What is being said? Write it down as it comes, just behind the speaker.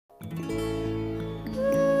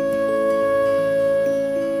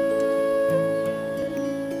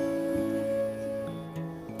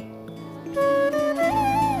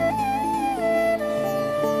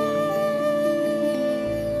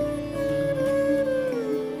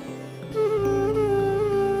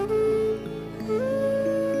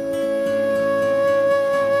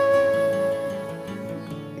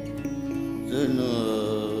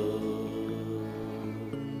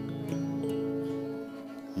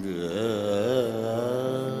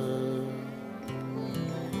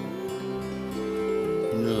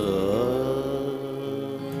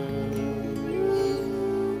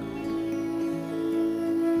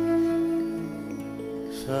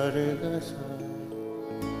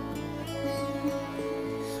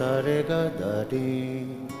Sare ga da di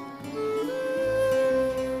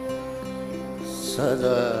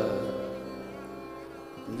sada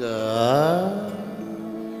da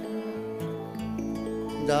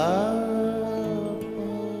da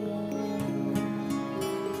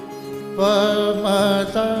pa ma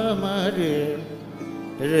ta ma re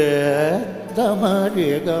re da ma re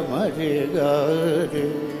ga re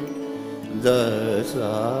da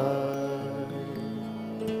sa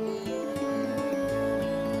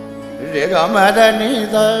re ga ma da ni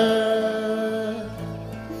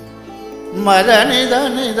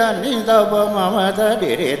da pa ma ma da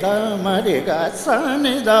re da ma re ga sa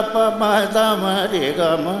ni da pa ma da ma re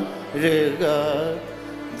ga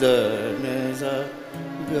da ni sa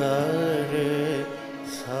ga re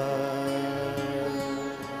sa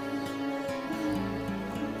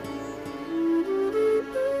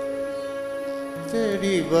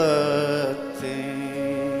तेरी बातें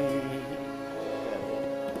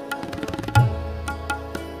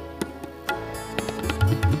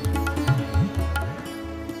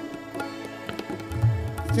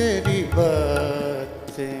तेरी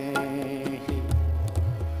बातें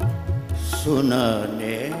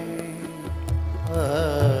सुनाने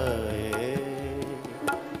आए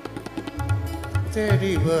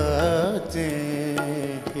तेरी बातें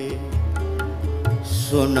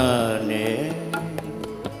सुनाने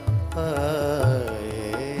आए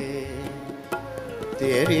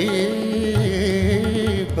तेरी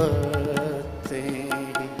बातें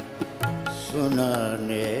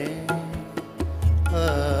सुनाने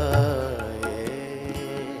आए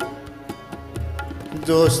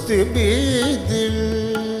दोस्त भी दिल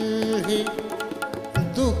ही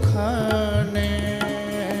दुखाने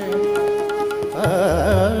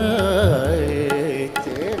आए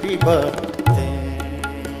तेरी बातें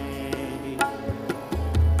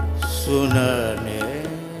सुनाने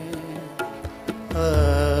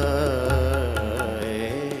आए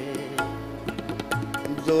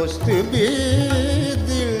दोस्त भी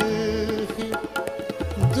दिल ही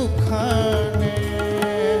दुखाने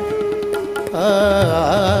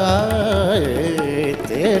आए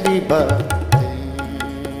तेरी बातें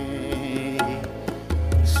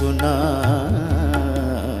सुनाने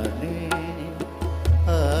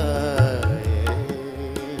आए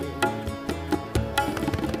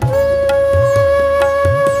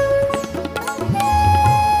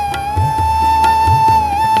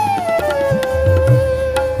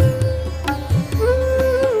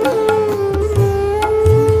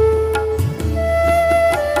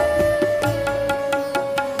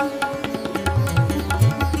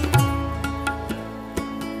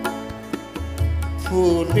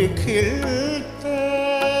फूल खिलते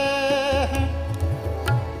हैं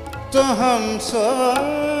तो हम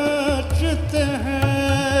सोचते हैं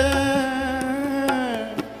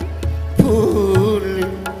फूल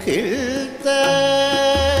खिलते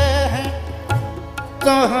हैं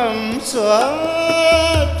तो हम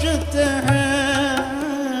सोचते हैं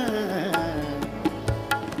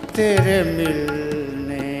तेरे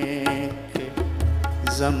मिलने के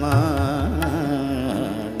ज़माने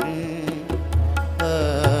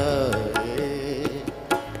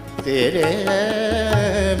तेरे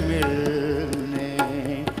मिलने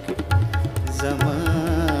के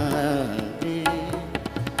ज़माने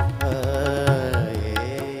आए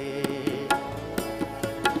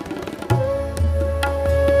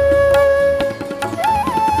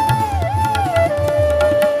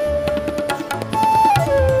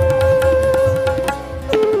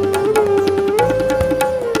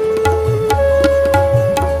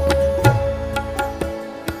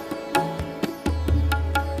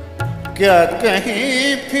क्या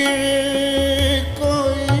कहीं फिर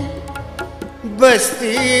कोई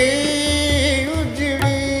बस्ती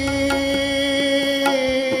उजड़ी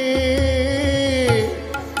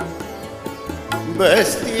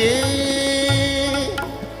बस्ती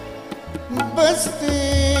बस्ती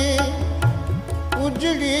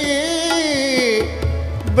उजड़ी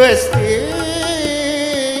बस्ती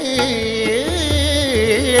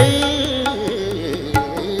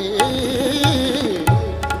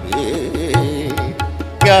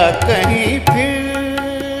क्या कहीं फिर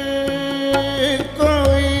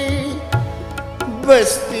कोई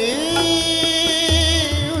बस्ती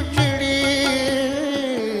उजड़ी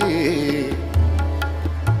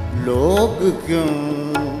लोग क्यों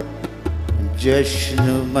जश्न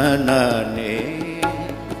मनाने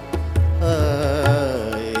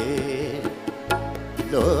आए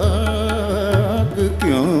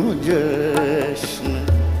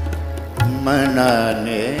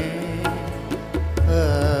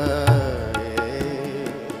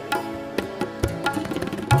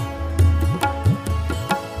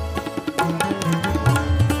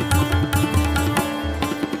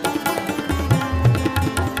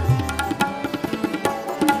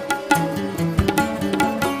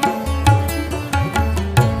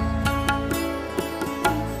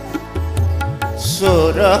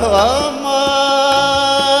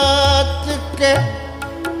सुरहमत के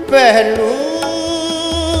पहलू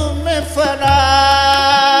में फरार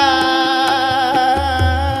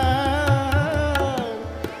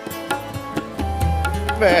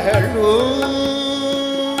पहलू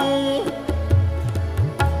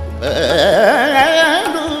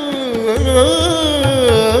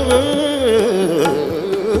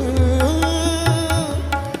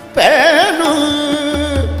पहलू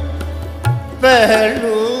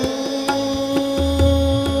पहलू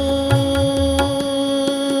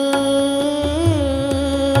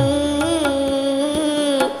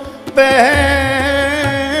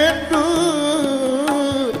पहलू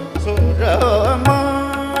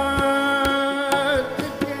सुरहमत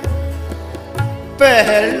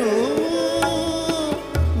पहलू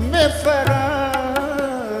में फराज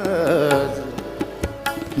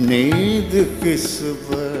नींद किस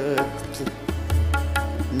वक्त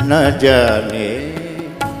न जाने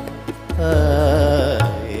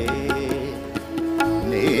आए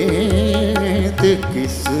नींद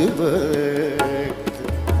किस वक्त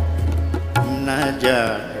न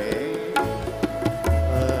जाने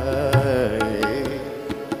आए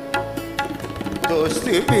दोस्त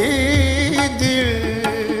भी दिल